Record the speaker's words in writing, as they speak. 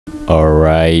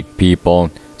Alright, people.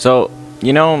 So,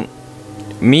 you know,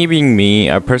 me being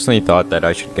me, I personally thought that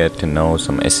I should get to know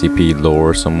some SCP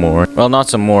lore some more. Well, not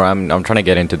some more, I'm trying to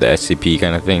get into the SCP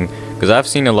kind of thing. Because I've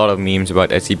seen a lot of memes about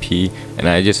SCP, and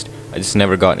I just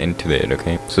never got into it,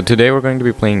 okay? So today we're going to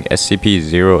be playing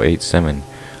SCP-087.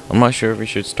 I'm not sure if we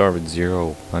should start with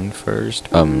 01 first.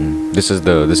 This is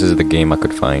the game I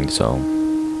could find, so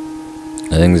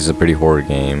I think this is a pretty horror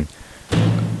game.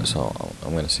 So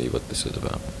I'm gonna see what this is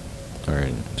about.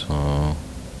 Alright, so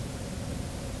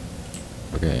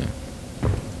okay.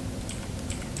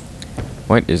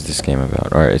 What is this game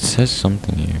about? Alright, it says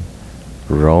something here.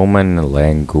 Roman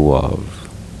Languov.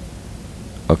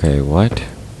 Okay, what?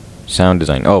 Sound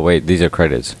design. Oh wait, these are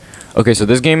credits. Okay, so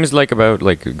this game is like about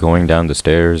like going down the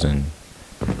stairs and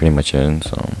pretty much it.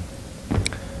 So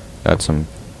got some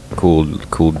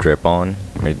cool drip on.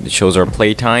 It shows our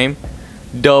playtime.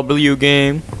 W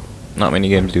game. Not many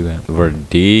games do that. We're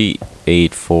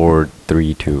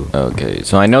D8432. Okay,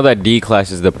 so I know that D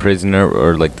class is the prisoner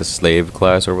or like the slave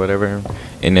class or whatever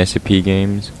in SCP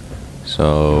games.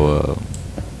 So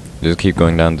just keep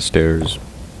going down the stairs.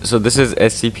 So this is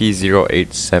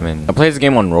SCP-087. I played this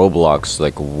game on Roblox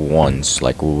like once,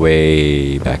 like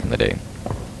way back in the day. I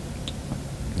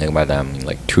think by that I mean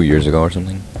like 2 years ago or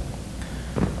something.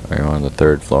 We're on the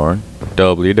 3rd floor.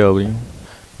 WW.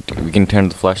 We can turn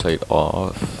the flashlight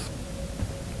off.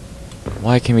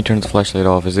 Why can't we turn the flashlight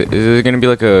off? Is it gonna be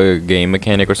like a game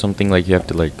mechanic or something? Like you have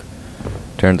to like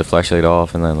turn the flashlight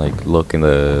off and then like look in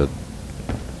the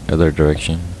other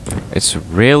direction. It's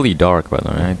really dark, by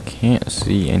the way. I can't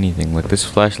see anything. Like this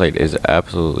flashlight is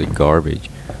absolutely garbage.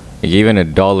 Like even a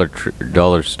dollar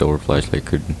store flashlight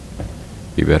could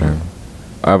be better.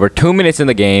 Alright, we're 2 minutes in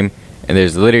the game and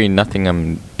there's literally nothing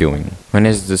I'm doing. When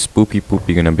is the spoopy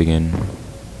poopy gonna begin?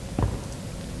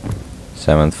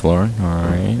 7th floor.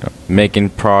 Alright. Making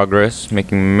progress.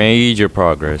 Making major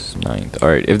progress. 9th.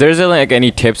 Alright. If there's like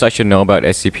any tips I should know about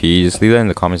SCP, just leave that in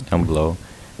the comments down below.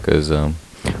 Because I'm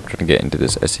trying to get into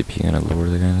this SCP kind of lore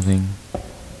kind of thing.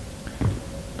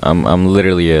 I'm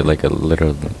literally I'm a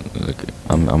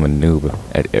noob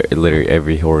at literally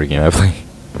every horror game I play.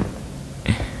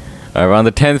 Alright, we're on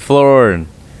the 10th floor.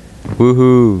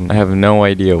 Woohoo! I have no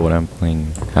idea what I'm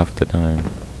playing half the time.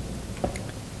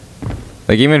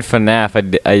 Like even FNAF,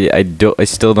 I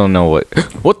still don't know what.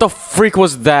 What the freak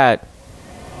was that?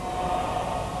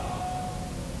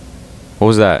 What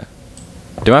was that?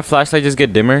 Did my flashlight just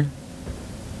get dimmer?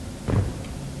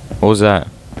 What was that?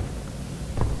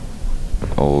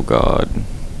 Oh god.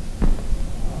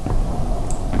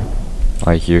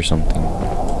 I hear something.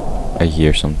 I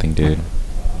hear something, dude.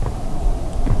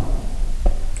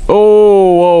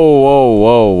 Oh, whoa.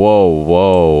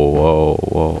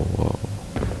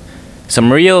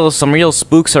 Some real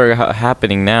spooks are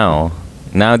happening now.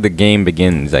 Now the game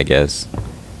begins, I guess.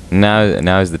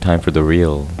 Now is the time for the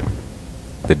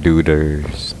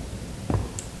duders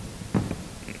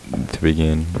to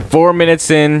begin. 4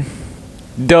 minutes in.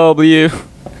 W.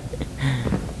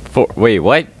 Wait,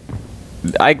 what?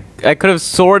 I could have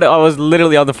sworn I was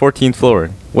literally on the 14th floor.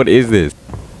 What is this?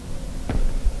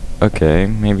 Okay,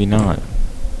 maybe not.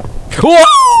 Whoa!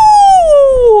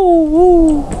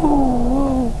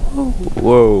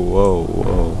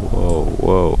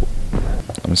 Whoa.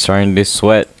 I'm starting to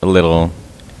sweat a little.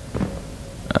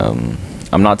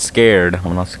 I'm not scared.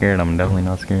 I'm definitely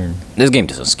not scared. This game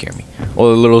doesn't scare me.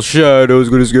 Oh, a little shadow's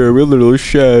gonna scare me. A little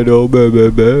shadow.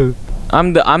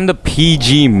 I'm the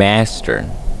PG master.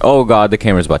 Oh god, the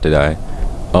camera's about to die.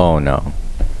 Oh no.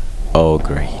 Oh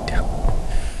great.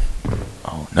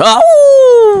 Oh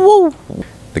no.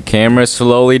 The camera's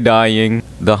slowly dying.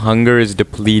 The hunger is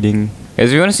depleting. Guys,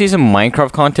 if you want to see some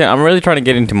Minecraft content, I'm really trying to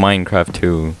get into Minecraft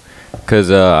too. Because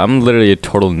I'm literally a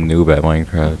total noob at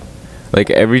Minecraft.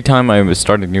 Like every time I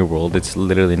start a new world, it's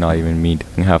literally not even me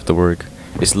doing half the work.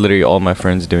 It's literally all my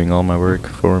friends doing all my work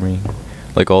for me.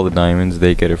 Like all the diamonds,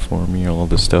 they get it for me. All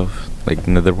the stuff. Like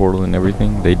Nether portal and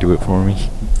everything, they do it for me.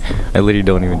 I literally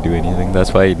don't even do anything.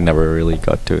 That's why I never really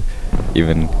got to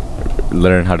even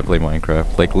learn how to play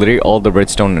Minecraft. Like literally all the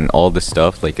redstone and all the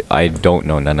stuff, like I don't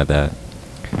know none of that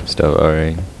stuff.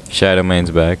 Alright, Shadow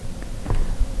Man's back.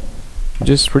 We're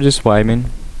just vibing,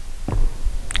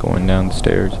 going down the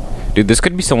stairs. Dude, this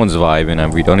could be someone's vibe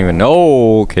and we don't even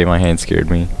know. Okay, my hand scared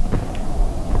me,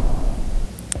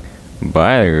 but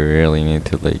I really need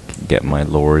to like get my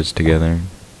lores together.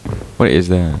 What is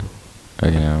that?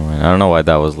 Okay, never mind. I don't know why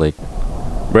that was like.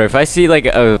 Bro, if I see like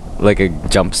a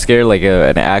jump scare, like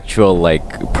an actual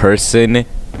like person,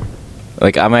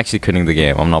 like I'm actually quitting the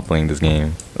game. I'm not playing this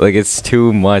game. Like it's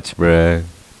too much, bruh.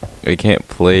 I can't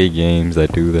play games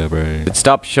that do that, bro. It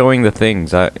stopped showing the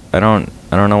things. I don't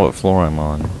know what floor I'm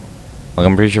on. Like,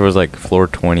 I'm pretty sure it was like floor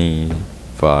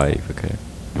 25. Okay.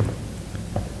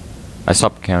 I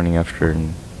stopped counting after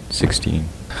 16.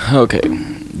 Okay.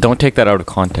 Don't take that out of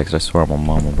context. I swear I'm a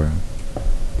mama, bro.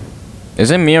 Is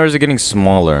it me or is it getting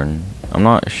smaller? I'm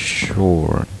not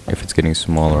sure if it's getting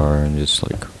smaller or just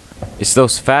like... It's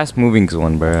those fast moving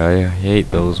ones, bro. I hate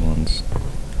those ones.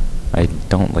 I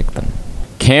don't like them.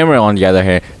 Camera, on the other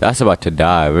hand, that's about to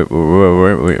die.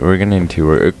 We're gonna need to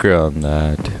work on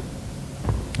that.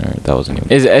 Alright, that wasn't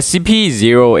even... Is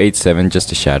SCP-087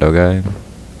 just a shadow guy?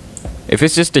 If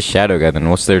it's just a shadow guy, then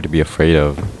what's there to be afraid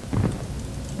of?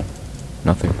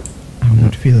 Nothing. I'm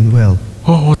not feeling well.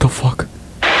 Oh, what the fuck?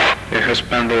 You have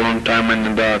spent a long time in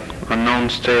the dark. Unknown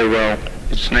stairwell.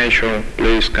 It's natural.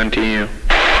 Please continue.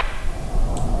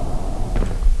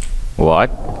 What?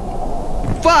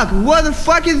 Fuck! What the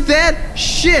fuck is that?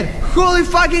 Shit! Holy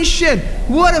fucking shit!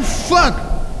 What the fuck?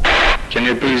 Can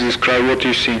you please describe what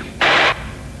you see?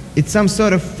 It's some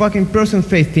sort of fucking person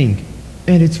face thing.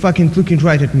 And it's fucking looking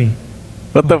right at me.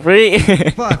 What the freak?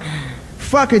 Fuck!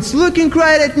 Fuck, it's looking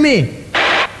right at me!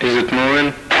 Is it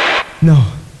moving?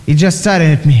 No, it just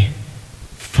started at me.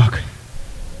 Fuck.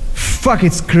 Fuck,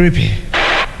 it's creepy.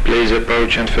 Please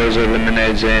approach and further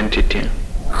eliminate the entity.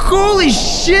 Holy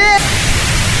shit!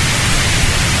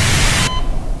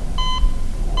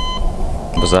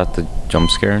 Was that the jump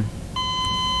scare?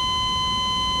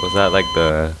 Was that like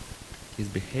the... His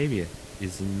behavior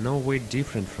is in no way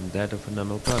different from that of a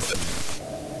normal person.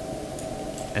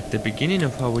 At the beginning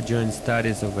of our joint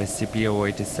studies of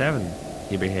SCP-087,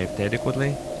 he behaved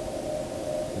adequately.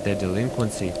 The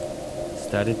delinquency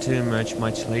started to emerge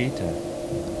much later.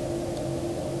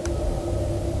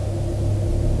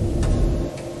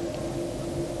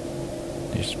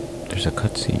 There's a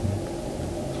cutscene.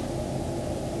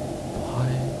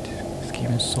 What? This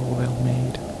game is so well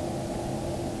made.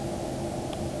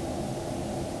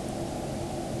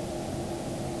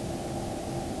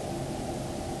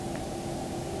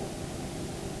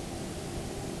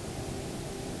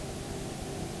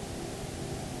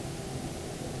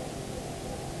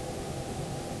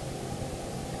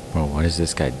 Bro, what is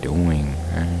this guy doing,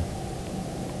 man?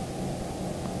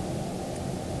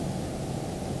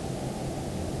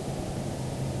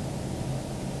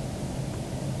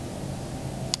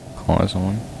 Calling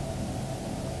someone?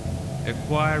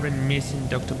 Acquiring missing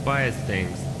Dr. Bias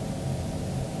things.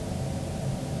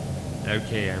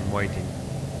 Okay, I'm waiting.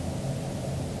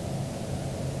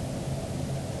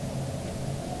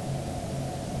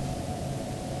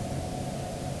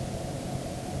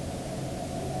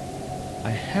 I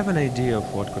have an idea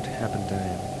of what could happen to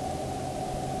him,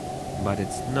 but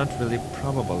it's not really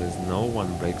probable as no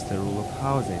one breaks the rule of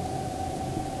housing.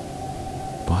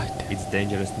 But It's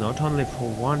dangerous not only for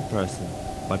one person,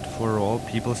 but for all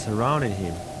people surrounding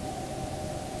him.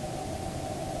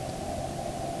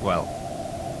 Well,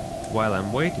 while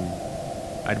I'm waiting,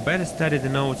 I'd better study the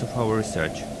notes of our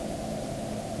research,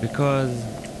 because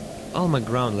all my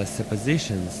groundless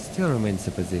suppositions still remain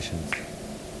suppositions.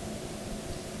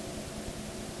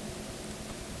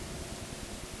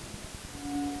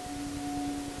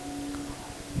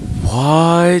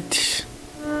 what?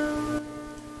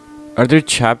 Are there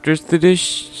chapters to this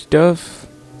stuff?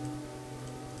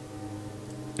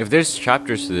 If there's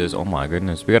chapters to this, oh my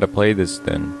goodness, we gotta play this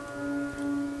then.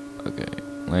 Okay,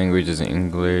 language is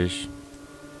English,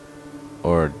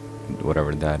 or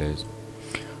whatever that is.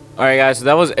 Alright guys, so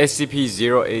that was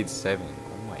SCP-087.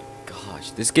 Oh my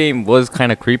gosh, this game was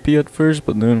kind of creepy at first,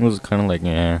 but then it was kind of like,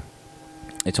 yeah.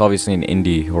 It's obviously an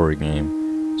indie horror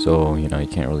game, so, you know, you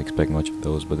can't really expect much of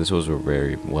those, but this was a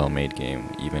very well-made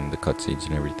game, even the cutscenes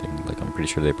and everything. Like, I'm pretty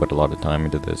sure they put a lot of time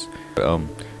into this.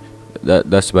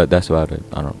 That's about it.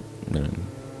 I don't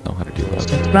know how to do that.